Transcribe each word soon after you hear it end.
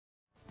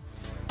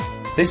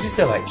This is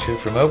a lecture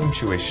from Open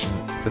Tuition.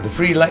 For the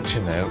free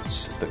lecture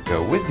notes that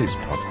go with this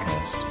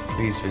podcast,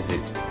 please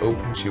visit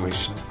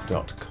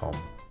opentuition.com.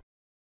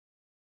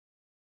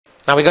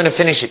 Now we're going to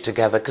finish it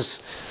together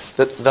because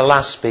the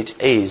last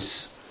bit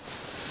is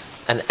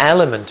an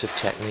element of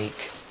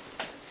technique.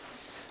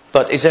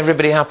 But is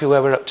everybody happy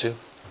where we're up to?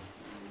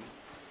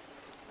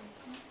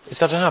 Is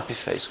that a happy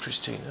face,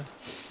 Christina?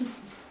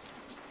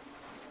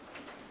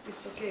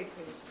 It's okay,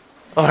 Chris.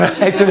 All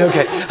right, it's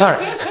okay. All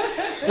right.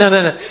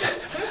 No.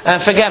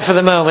 Forget for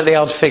the moment the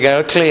odd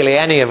figure. Clearly,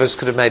 any of us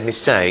could have made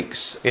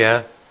mistakes.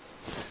 Yeah.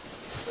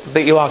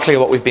 But you are clear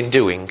what we've been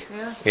doing.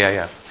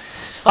 Yeah.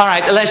 All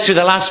right, let's do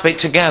the last bit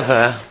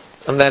together,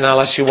 and then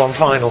I'll ask you one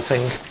final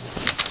thing.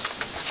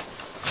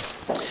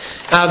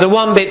 The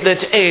one bit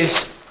that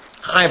is,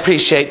 I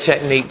appreciate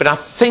technique, but I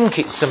think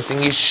it's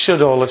something you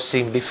should all have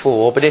seen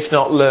before, but if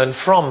not, learn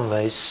from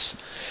this.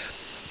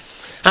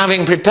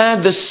 Having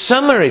prepared the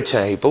summary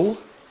table,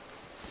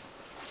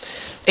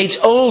 it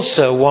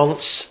also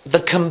wants the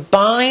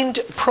combined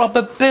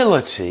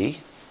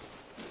probability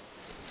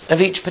of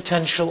each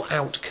potential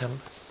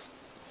outcome.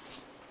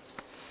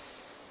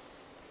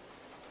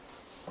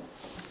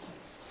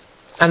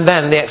 And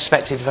then the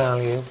expected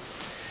value.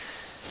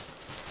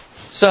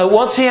 So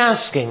what's he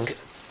asking?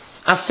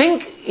 I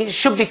think it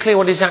should be clear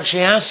what he's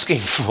actually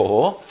asking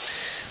for.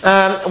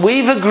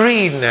 We've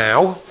agreed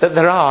now that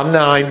there are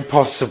 9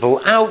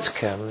 possible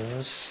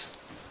outcomes.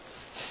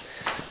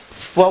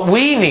 What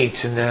we need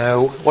to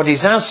know, what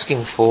he's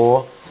asking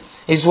for,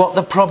 is what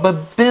the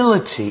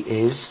probability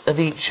is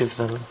of each of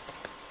them.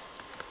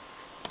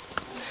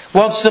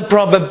 What's the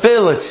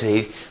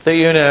probability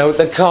that,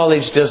 the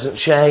college doesn't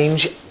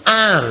change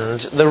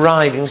and the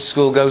riding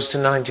school goes to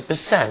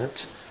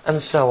 90%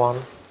 and so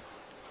on?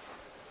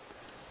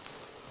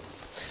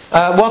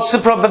 What's the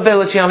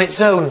probability on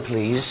its own,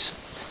 please,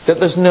 that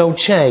there's no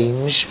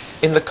change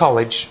in the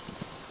college?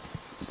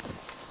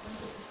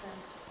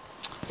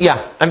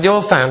 Yeah, and you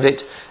all found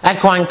it.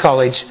 Equine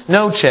College,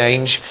 no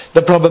change.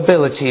 The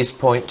probability is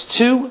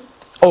 0.2,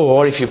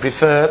 or if you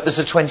prefer, there's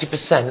a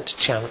 20%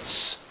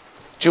 chance.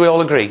 Do we all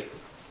agree?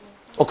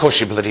 Of course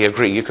you bloody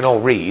agree, you can all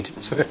read.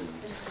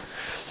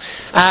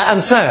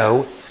 And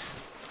so,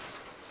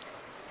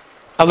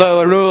 although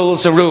a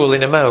rule's a rule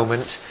in a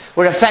moment,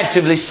 we're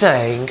effectively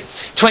saying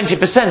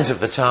 20% of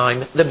the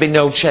time there'd be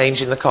no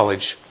change in the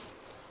college.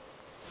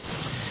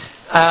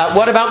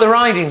 What about the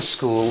riding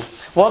school?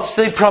 What's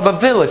the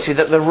probability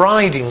that the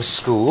riding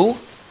school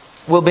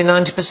will be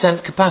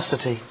 90%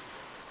 capacity?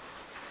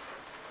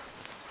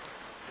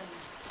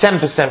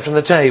 10% from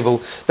the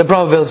table. The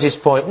probability is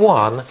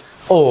 0.1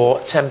 or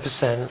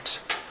 10%.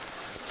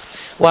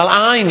 Well,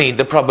 I need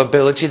the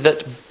probability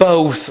that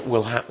both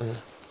will happen.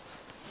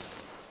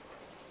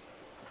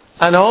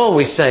 And all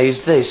we say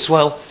is this,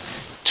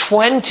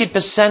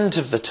 20%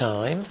 of the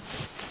time,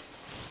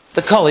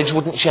 the college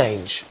wouldn't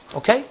change.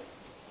 Okay?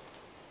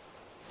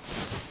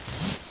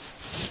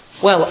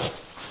 Well,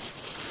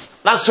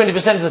 that's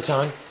 20% of the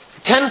time.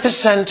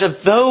 10%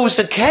 of those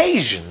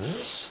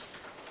occasions,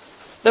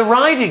 the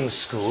riding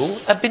school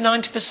would be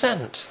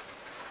 90%.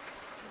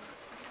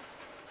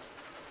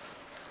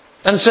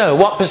 And so,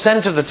 what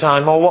percent of the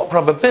time, or what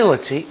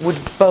probability,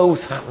 would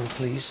both happen,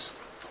 please?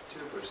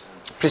 2%.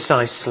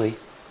 Precisely.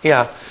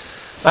 Yeah.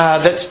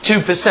 That's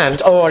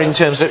 2%, or in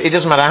terms of, it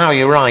doesn't matter how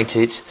you write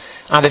it,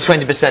 either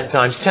 20%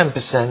 times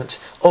 10%,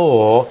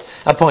 or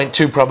a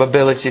 0.2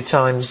 probability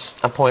times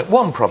a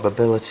 0.1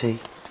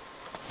 probability.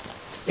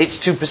 It's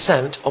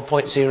 2% or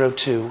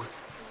 0.02.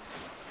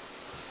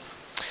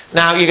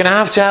 Now, you're going to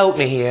have to help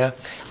me here.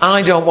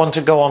 I don't want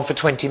to go on for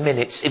 20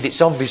 minutes if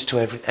it's obvious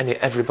to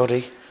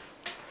everybody.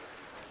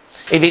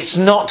 If it's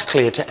not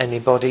clear to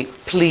anybody,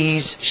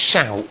 please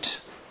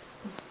shout.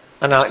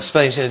 And I'll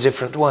explain it in a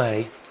different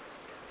way.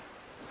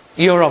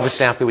 You're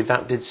obviously happy with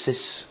that, did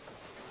Sis?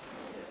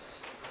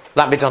 Yes.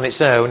 That bit on its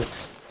own.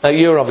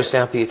 You're obviously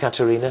happy,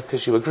 Katerina,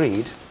 because you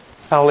agreed.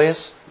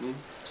 Paulius?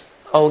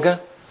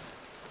 Olga?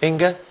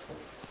 Inga?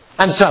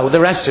 And so, the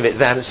rest of it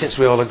then, since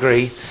we all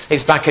agree,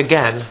 is back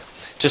again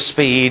to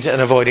speed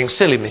and avoiding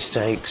silly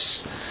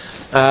mistakes.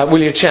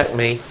 Will you check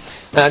me?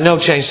 No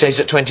change stays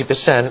at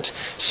 20%.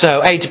 So,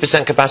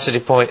 80%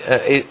 capacity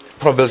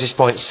probability is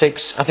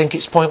 0.6. I think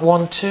it's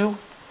 0.12.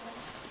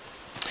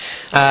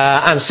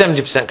 And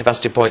 70%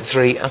 capacity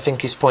 0.3, I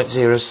think is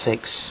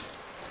 0.06.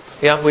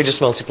 Yeah, we're just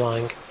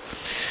multiplying.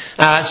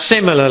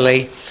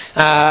 Similarly,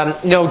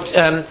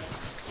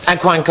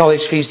 Equine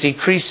College fees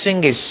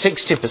decreasing is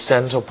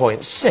 60% or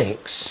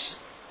 0.6.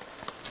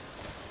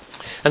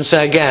 And so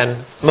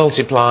again,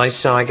 multiply,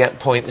 so I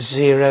get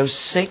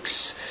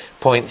 0.06,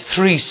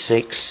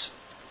 0.36,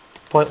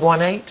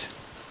 0.18.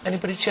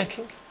 Anybody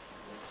checking?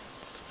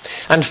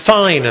 And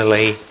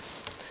finally,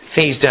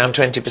 fees down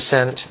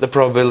 20%, the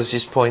probability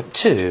is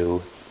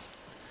 0.2.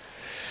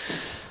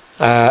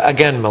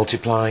 Again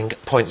multiplying,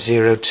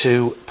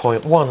 0.02,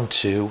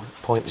 0.12,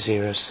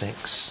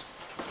 0.06.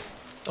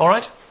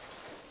 Alright?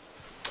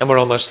 And we're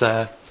almost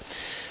there.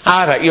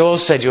 However, you all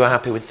said you were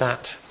happy with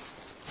that.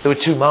 There were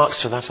 2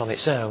 marks for that on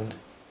its own.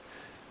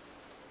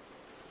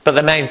 But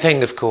the main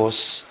thing, of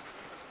course,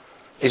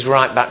 is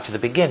right back to the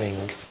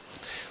beginning,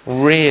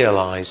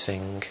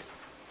 realising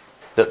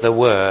that there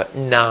were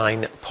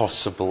 9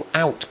 possible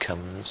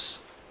outcomes.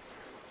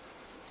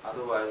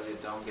 Otherwise you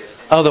don't get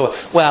any.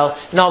 Well,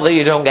 not that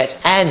you don't get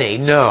any,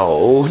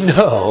 no,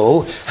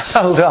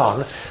 hold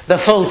on. The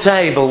full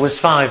table was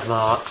 5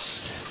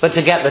 marks, but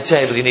to get the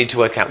table you need to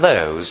work out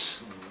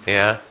those,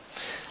 yeah?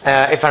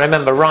 If I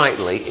remember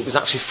rightly, it was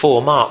actually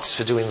 4 marks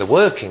for doing the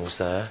workings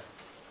there.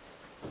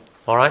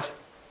 Alright?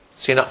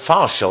 So you're not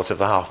far short of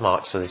the half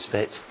marks for this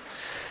bit.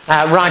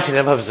 Writing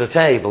them up as a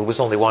table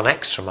was only 1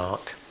 extra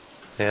mark,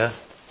 yeah?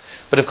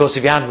 But of course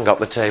if you hadn't got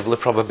the table, the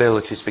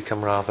probabilities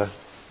become rather...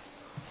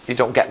 You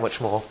don't get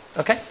much more.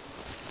 Okay?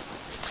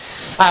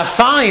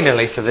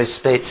 Finally for this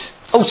bit...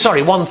 Oh,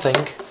 sorry, one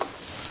thing.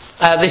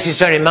 This is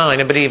very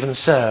minor, but even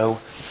so.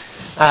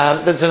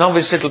 There's an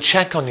obvious little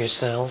check on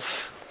yourself,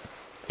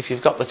 if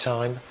you've got the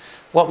time.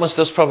 What must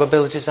those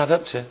probabilities add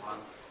up to? 1.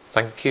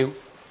 Thank you.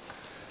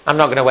 I'm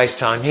not going to waste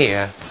time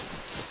here.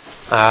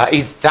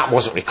 That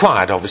wasn't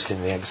required, obviously,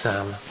 in the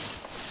exam.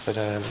 But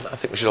I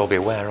think we should all be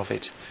aware of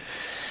it.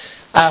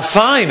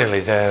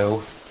 Finally,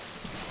 though...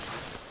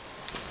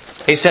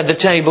 It said the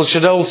table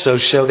should also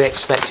show the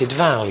expected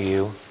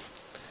value.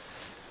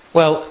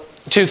 Well,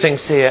 2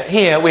 things here.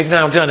 Here, we've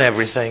now done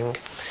everything.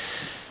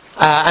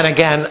 And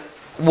again,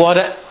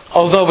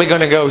 although we're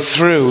going to go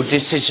through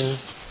decision,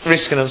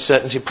 risk and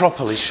uncertainty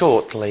properly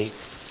shortly,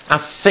 I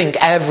think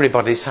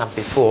everybody's had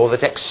before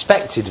that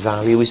expected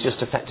value is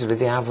just effectively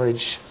the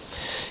average.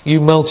 You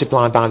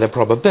multiply by the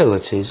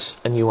probabilities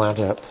and you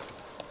add up.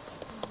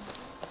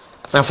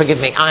 Now,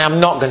 forgive me, I am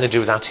not going to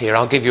do that here.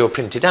 I'll give you a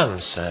printed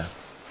answer.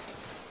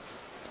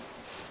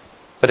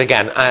 But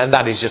again, and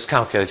that is just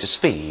calculator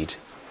speed.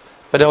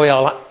 But are we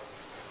all...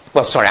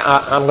 Well, sorry,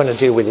 I'm going to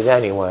deal with it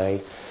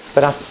anyway.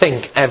 But I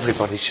think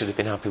everybody should have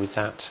been happy with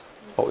that.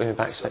 What we mean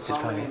by expected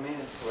value. How many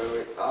minutes were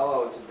we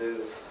allowed to do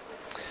this?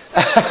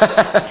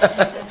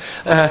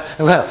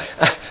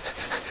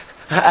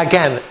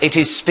 Again, it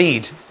is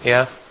speed,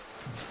 yeah?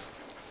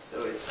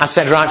 So it's I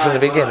said right from the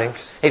beginning,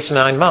 marks. It's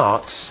 9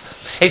 marks.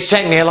 It's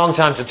taken me a long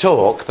time to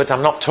talk, but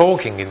I'm not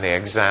talking in the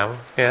exam,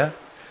 yeah?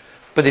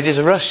 But it is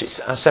a rush,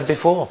 I said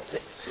before. So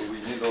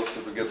we need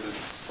also to get this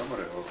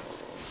summary of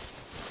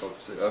how to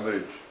say,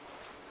 average.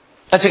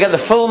 To get the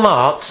full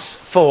marks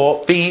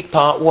for B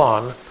part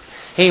 1,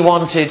 he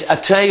wanted a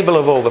table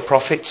of all the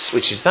profits,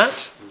 which is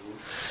that.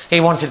 He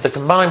wanted the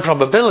combined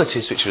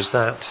probabilities, which was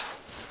that.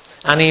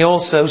 And he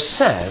also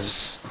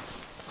says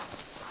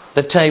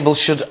the table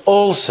should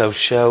also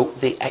show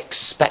the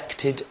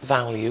expected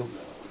value.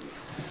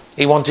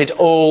 He wanted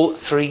all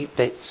 3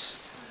 bits.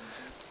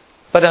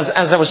 But as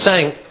I was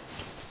saying,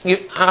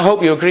 I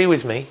hope you agree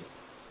with me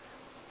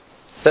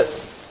that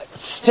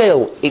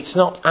still it's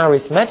not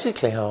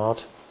arithmetically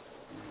hard.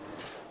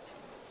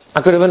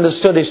 I could have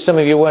understood if some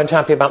of you weren't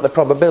happy about the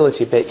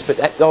probability bit,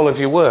 but all of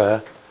you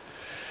were.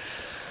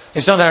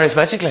 It's not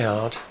arithmetically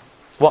hard.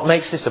 What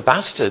makes this a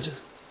bastard?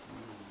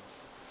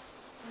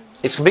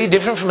 It's completely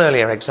different from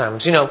earlier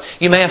exams. You know,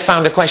 you may have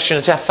found a question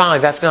at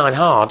F5, F9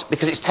 hard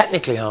because it's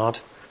technically hard.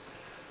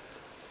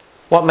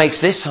 What makes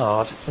this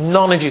hard?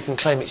 None of you can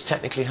claim it's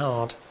technically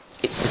hard.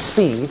 It's the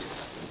speed.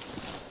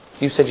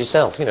 You said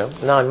yourself,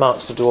 9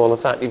 marks to do all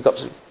of that. You've got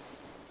to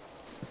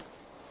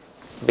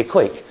be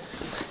quick.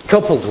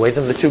 Coupled with,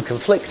 and the 2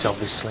 conflict,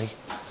 obviously,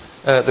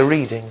 the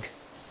reading.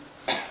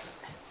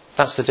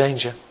 That's the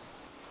danger.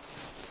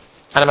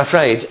 And I'm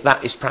afraid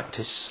that is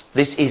practice.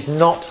 This is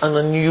not an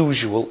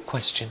unusual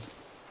question.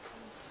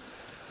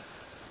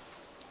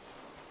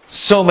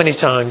 So many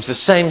times, the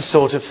same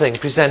sort of thing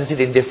presented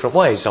in different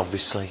ways,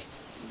 obviously.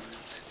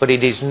 But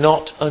it is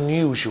not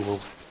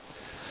unusual.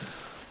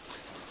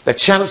 The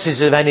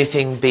chances of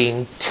anything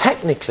being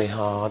technically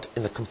hard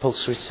in the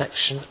compulsory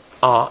section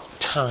are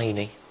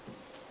tiny.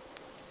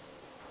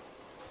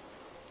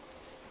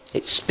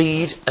 It's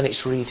speed and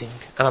it's reading.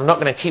 And I'm not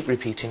going to keep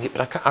repeating it,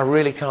 but I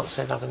really can't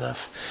say that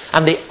enough.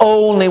 And the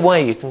only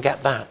way you can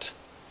get that,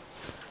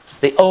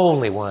 the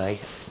only way,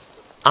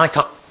 I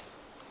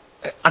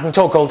can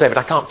talk all day, but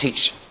I can't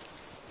teach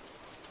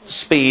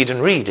speed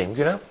and reading,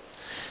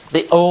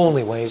 The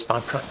only way is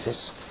by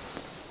practice.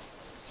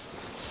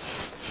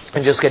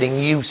 And just getting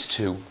used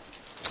to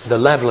the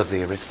level of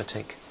the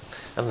arithmetic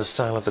and the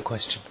style of the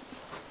question.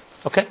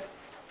 Okay?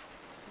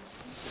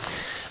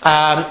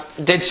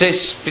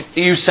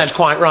 You said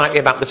quite rightly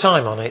about the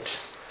time on it.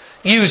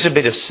 Use a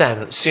bit of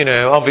sense,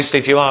 Obviously,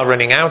 if you are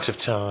running out of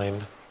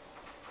time,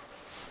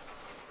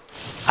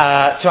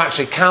 to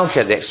actually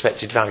calculate the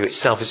expected value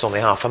itself is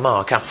only half a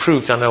mark. I've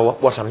proved I know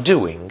what I'm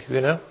doing,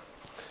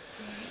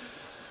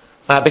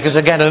 Because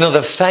again,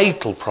 another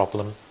fatal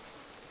problem.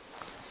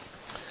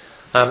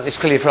 It's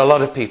clear for a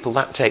lot of people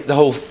that the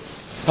whole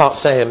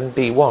parts A and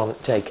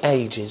B1 take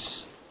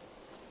ages.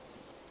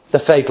 The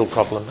fatal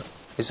problem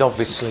is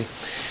obviously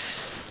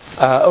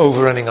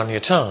overrunning on your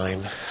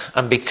time,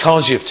 and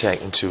because you've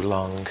taken too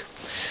long,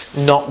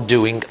 not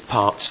doing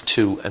parts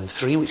 2 and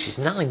 3, which is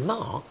 9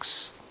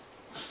 marks,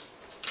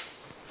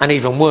 and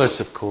even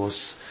worse, of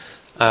course,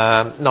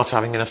 not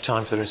having enough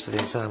time for the rest of the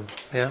exam.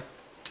 Yeah?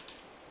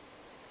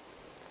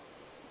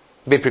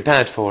 Be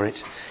prepared for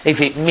it.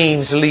 If it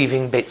means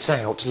leaving bits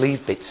out,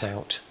 leave bits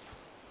out.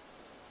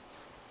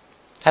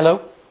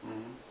 Hello?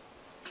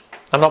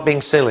 I'm not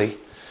being silly,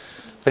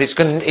 but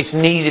it's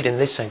needed in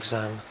this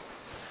exam.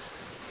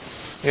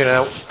 You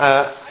know,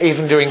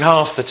 even doing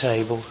half the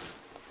table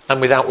and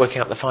without working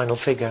out the final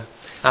figure,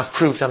 I've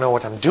proved I know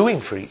what I'm doing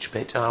for each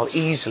bit, and I'll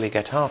easily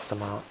get half the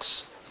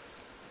marks.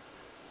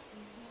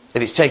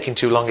 If it's taking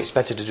too long, it's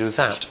better to do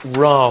that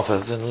rather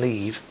than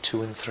leave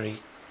 2 and 3.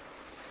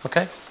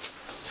 Okay?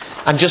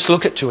 And just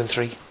look at 2 and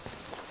 3.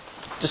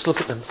 Just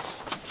look at them.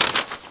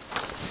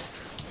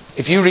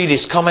 If you read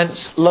his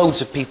comments,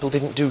 loads of people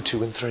didn't do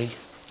 2 and 3.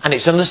 And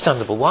it's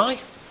understandable. Why?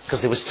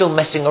 Because they were still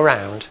messing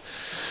around.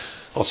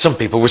 Well, some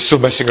people were still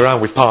messing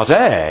around with part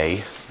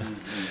A.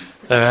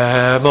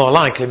 More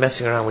likely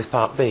messing around with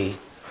part B.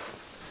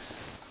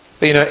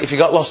 But you know, if you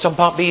got lost on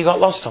part B, you got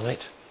lost on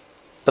it.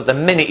 But the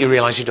minute you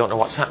realise you don't know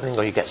what's happening,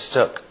 or you get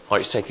stuck, or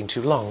it's taking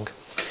too long,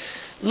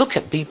 look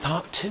at B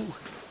part 2.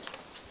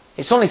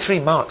 It's only 3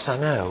 marks, I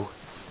know.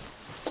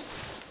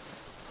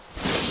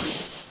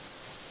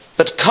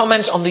 But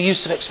comment on the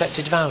use of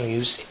expected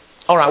values.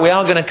 Alright, we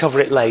are going to cover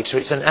it later.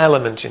 It's an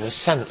element, in a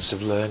sense,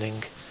 of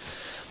learning.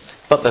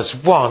 But there's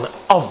one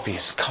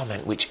obvious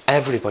comment which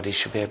everybody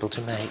should be able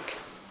to make.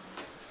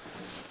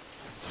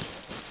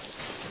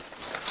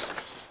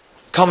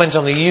 Comment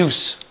on the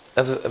use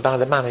by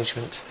the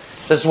management.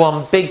 There's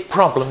one big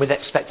problem with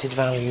expected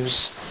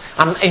values.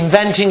 I'm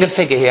inventing a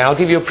figure here. I'll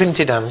give you a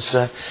printed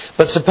answer.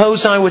 But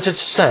suppose I were to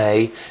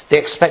say the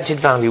expected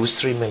value was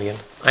 3 million.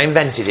 I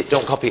invented it.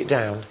 Don't copy it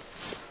down.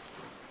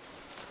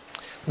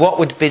 What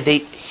would be the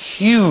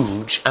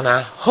huge, and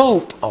I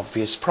hope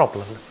obvious,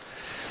 problem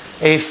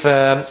if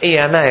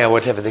EMA, or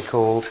whatever they're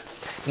called,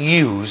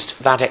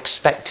 used that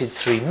expected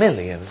 3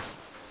 million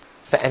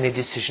for any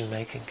decision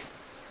making?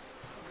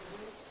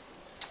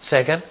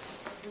 Say again?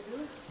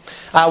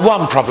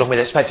 One problem with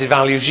expected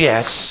values,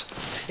 yes,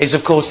 is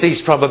of course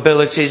these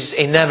probabilities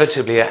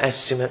inevitably are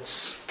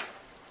estimates.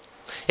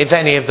 If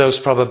any of those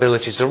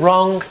probabilities are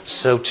wrong,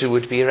 so too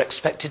would be your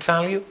expected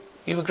value.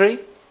 You agree?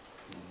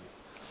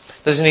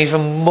 There's an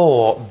even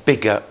more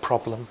bigger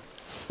problem.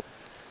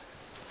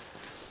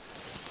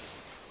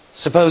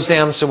 Suppose the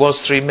answer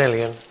was 3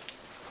 million.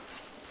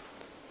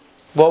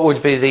 What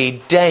would be the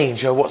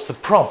danger, what's the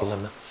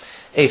problem,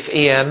 if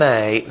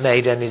EMA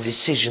made any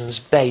decisions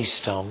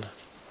based on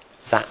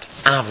that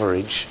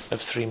average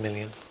of 3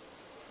 million?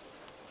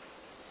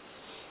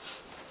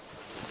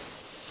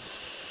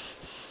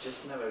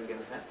 Just never going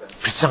to happen.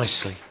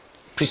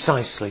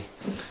 Precisely.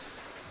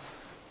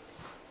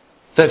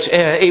 That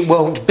it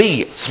won't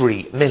be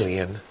 3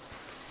 million.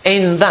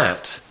 In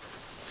that,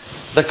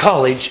 the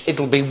college,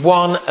 it'll be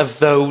one of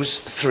those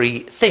 3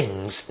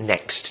 things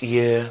next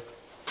year.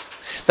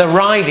 The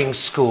riding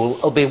school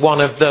will be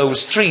one of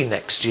those 3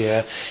 next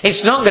year.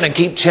 It's not going to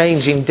keep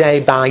changing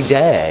day by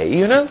day,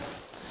 you know.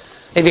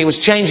 If it was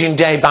changing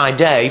day by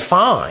day,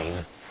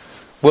 fine.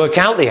 Work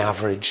out the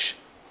average.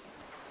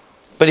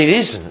 But it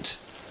isn't.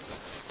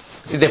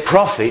 The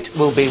profit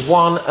will be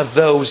one of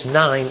those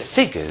 9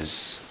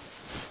 figures.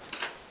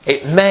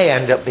 It may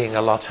end up being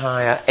a lot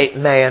higher, it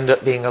may end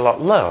up being a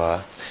lot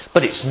lower,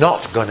 but it's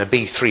not going to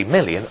be 3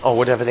 million or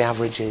whatever the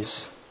average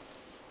is.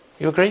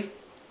 You agree?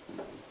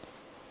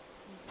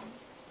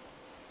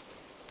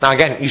 Now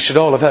again, you should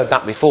all have heard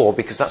that before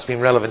because that's been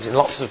relevant in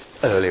lots of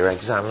earlier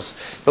exams,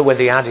 but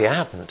whether you had or you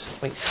hadn't,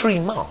 I mean, 3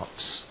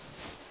 marks.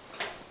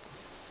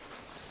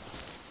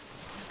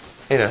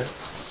 You know,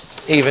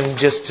 even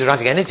just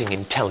writing anything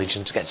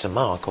intelligent gets a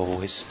mark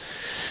always.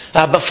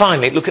 But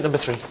finally, look at number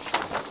 3.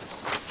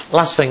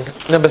 Last thing,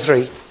 number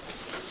 3.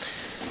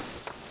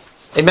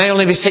 It may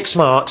only be 6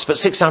 marks, but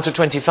 6 out of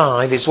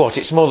 25 is what?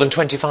 It's more than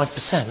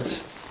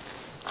 25%.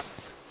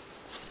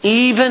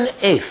 Even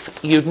if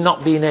you'd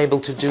not been able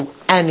to do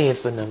any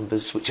of the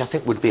numbers, which I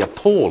think would be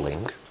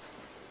appalling.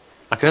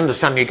 I can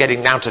understand you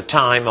getting out of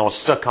time or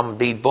stuck on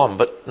bead 1,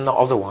 but not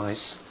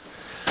otherwise.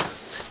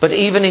 But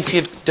even if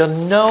you'd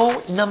done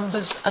no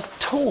numbers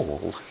at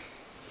all,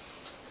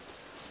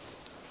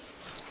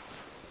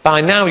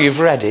 by now you've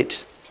read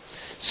it,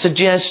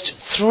 suggest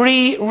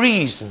 3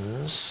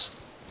 reasons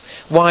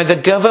why the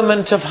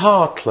government of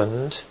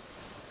Heartland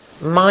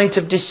might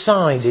have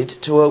decided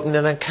to open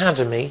an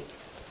academy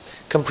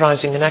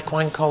comprising an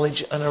equine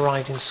college and a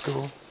riding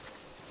school.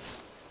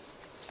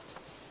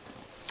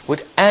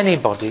 Would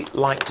anybody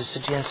like to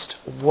suggest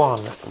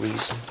one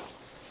reason?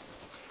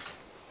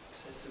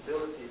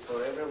 Accessibility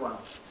for everyone.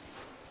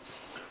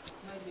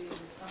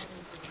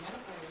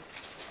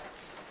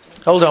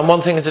 Hold on,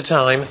 one thing at a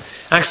time.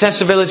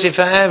 Accessibility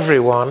for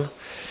everyone.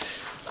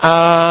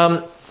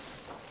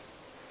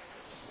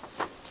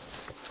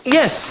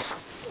 Yes,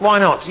 why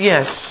not?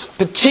 Yes,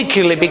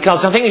 particularly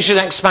because I think you should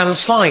expand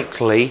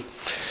slightly.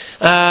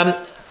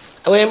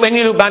 When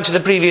you look back to the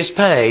previous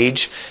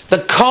page, the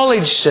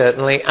college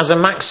certainly has a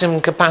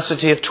maximum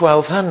capacity of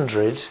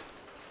 1,200.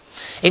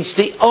 It's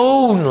the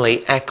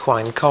only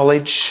equine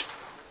college,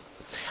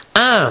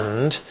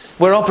 And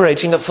we're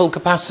operating at full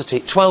capacity.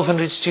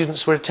 1,200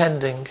 students were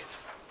attending.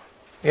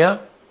 Yeah?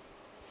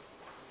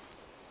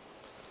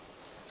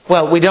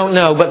 Well, we don't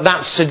know, but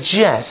that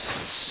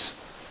suggests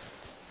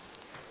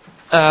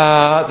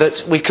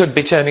that we could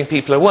be turning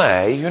people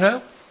away, you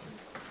know?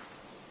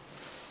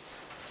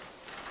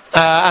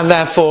 And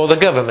therefore the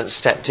government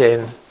stepped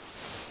in.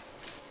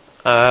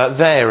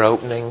 They're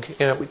opening.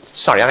 You know,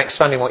 sorry, I'm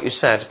expanding what you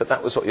said, but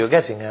that was what you were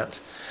getting at.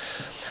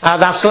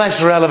 That's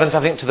less relevant, I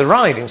think, to the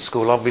riding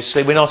school,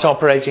 obviously. We're not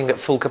operating at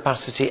full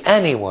capacity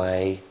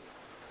anyway.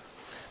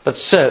 But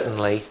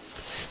certainly,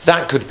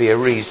 that could be a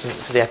reason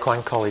for the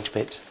Equine College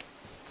bit.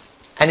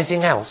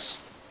 Anything else?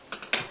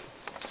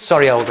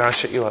 Sorry, Olga, I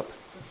shut you up.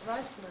 The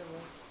price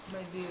level,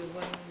 maybe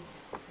when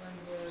the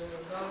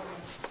government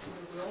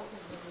will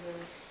open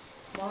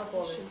the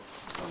monopoly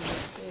on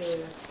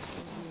the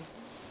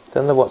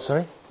Then the what,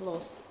 sorry?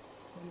 lost,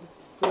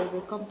 and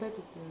the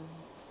competitors.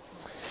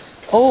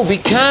 Oh, be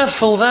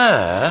careful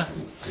there.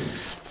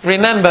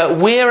 Remember,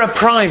 we're a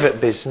private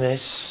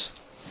business.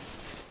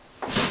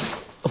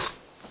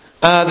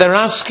 They're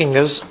asking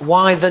us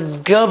why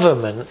the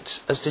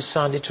government has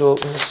decided to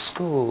open a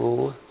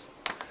school.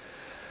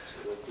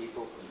 So that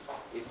people,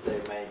 if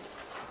they made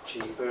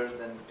cheaper,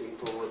 then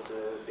people would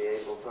be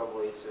able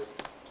probably to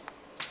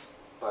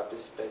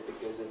participate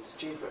because it's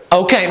cheaper.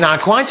 Okay, now I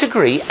quite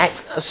agree.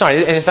 Sorry,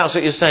 if that's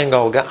what you're saying,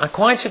 Olga, I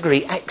quite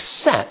agree,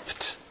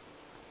 except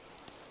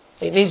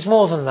it needs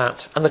more than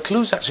that. And the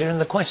clues actually are in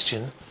the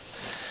question.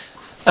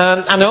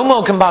 And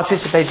Omo can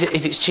participate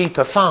if it's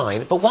cheaper,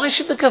 fine. But why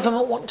should the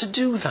government want to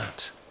do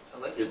that?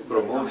 It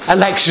promotes.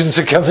 Elections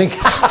are coming.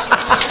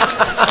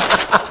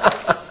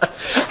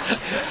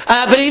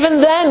 But even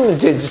then,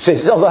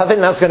 although I think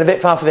that's going a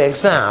bit far for the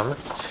exam,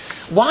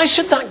 why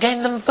should that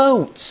gain them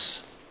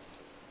votes?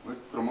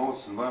 It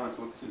promotes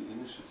environmental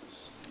initiatives.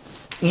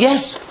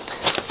 Yes.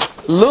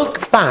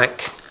 Look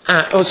back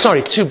at... Oh,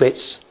 sorry, 2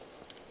 bits.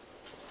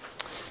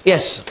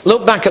 Yes,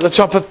 look back at the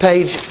top of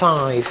page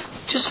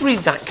 5. Just read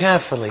that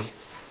carefully.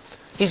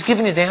 He's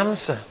given you the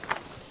answer.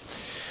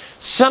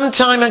 Some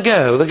time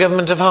ago, the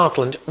government of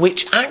Heartland,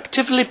 which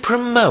actively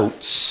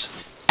promotes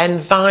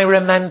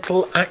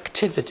environmental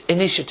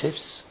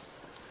initiatives.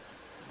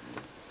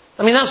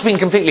 I mean, that's been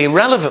completely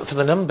irrelevant for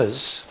the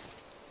numbers.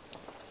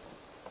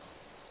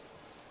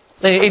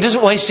 He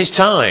doesn't waste his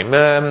time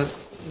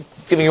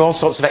giving you all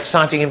sorts of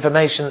exciting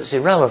information that's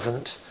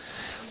irrelevant.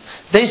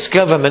 This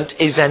government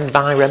is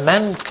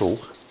environmental.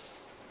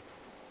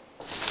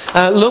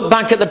 Look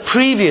back at the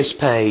previous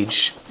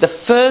page, the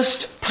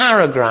first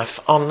paragraph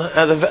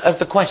of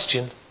the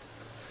question.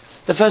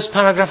 The first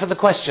paragraph of the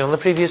question on the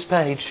previous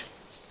page.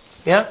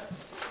 Yeah?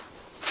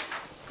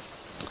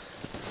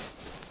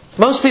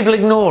 Most people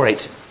ignore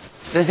it.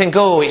 They think,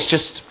 oh, it's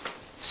just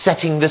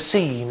setting the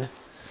scene.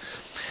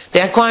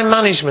 The Equine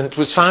Management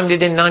was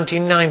founded in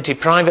 1990,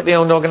 privately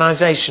owned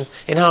organisation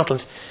in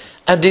Heartland.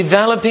 A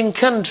developing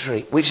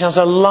country which has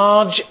a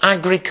large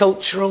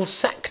agricultural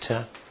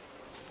sector.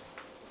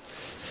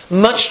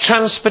 Much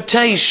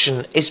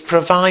transportation is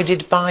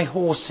provided by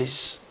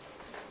horses.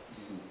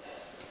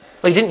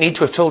 Well, he didn't need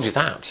to have told you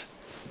that.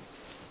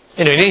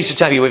 You know, he needs to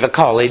tell you with a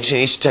college, he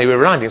needs to tell you with a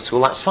riding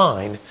school, that's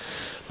fine.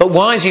 But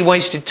why has he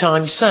wasted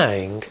time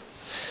saying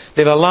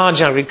they have a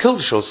large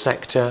agricultural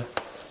sector,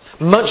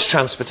 much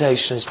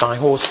transportation is by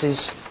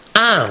horses,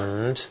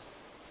 and,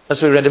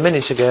 as we read a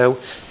minute ago,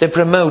 they're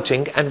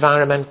promoting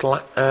environmental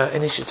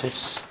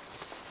initiatives.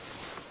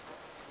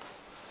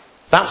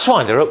 That's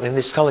why they're opening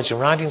this college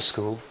and riding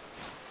school.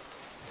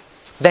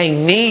 They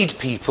need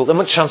people. The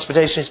much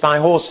transportation is by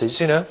horses,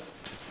 you know.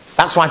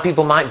 That's why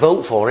people might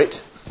vote for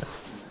it.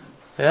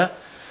 Yeah?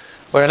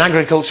 We're an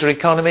agriculture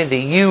economy.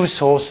 They use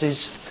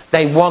horses.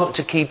 They want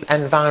to keep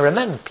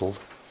environmental.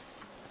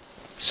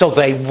 So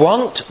they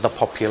want the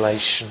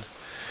population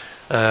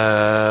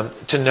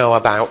to know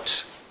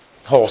about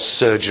horse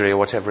surgery or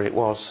whatever it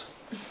was.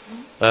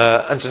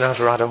 And to know how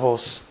to ride a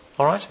horse.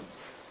 All right?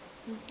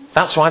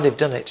 That's why they've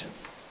done it.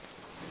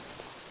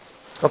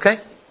 Okay?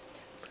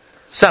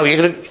 So,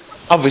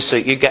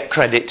 obviously, you get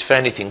credit for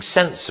anything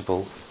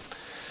sensible.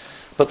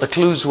 But the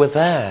clues were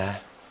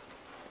there.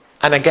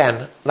 And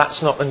again,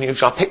 that's not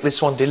unusual. I picked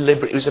this one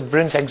deliberately. It was a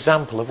brilliant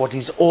example of what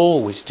he's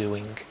always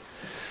doing.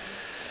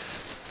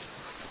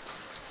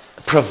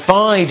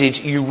 Provided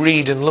you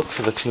read and look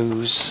for the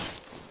clues,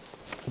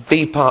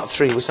 B part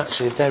 3 was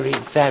actually a very,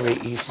 very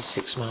easy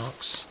 6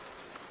 marks.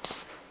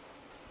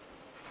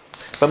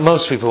 But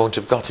most people won't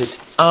have got it,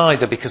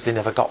 either because they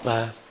never got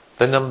there.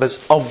 The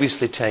numbers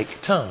obviously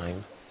take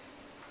time.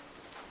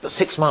 But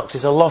 6 marks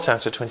is a lot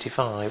out of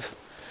 25.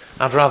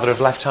 I'd rather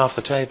have left half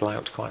the table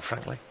out, quite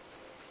frankly.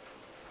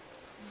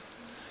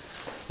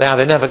 They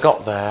either never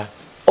got there,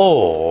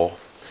 or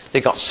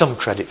they got some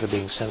credit for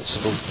being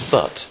sensible,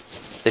 but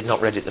they'd not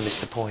read it and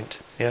missed the point.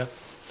 Yeah?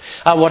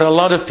 What a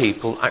lot of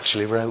people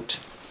actually wrote,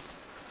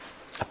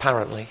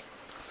 apparently,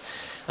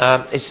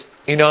 is,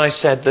 you know, I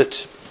said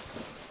that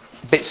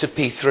bits of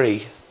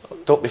P3,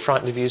 don't be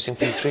frightened of using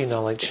P3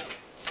 knowledge,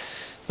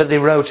 but they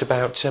wrote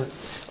about,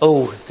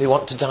 they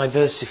want to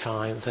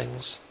diversify and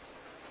things.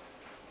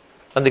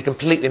 and they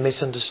completely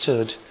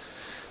misunderstood.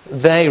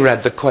 They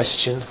read the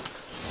question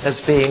as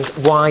being,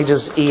 why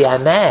does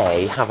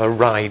EMA have a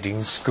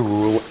riding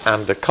school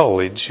and a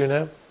college, you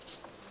know?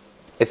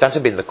 If that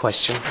had been the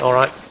question, all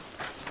right,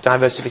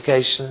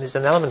 diversification is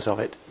an element of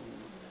it.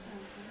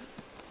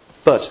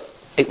 But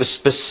it was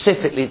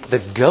specifically the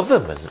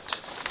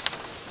government,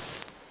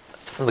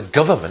 and the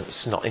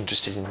government's not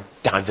interested in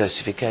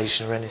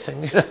diversification or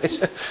anything, you know.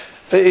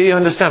 But you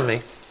understand me?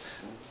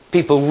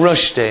 People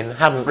rushed in,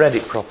 hadn't read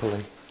it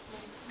properly,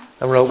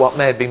 and wrote what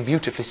may have been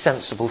beautifully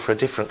sensible for a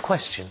different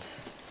question,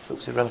 but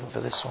was irrelevant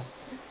for this one.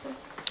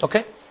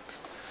 Okay?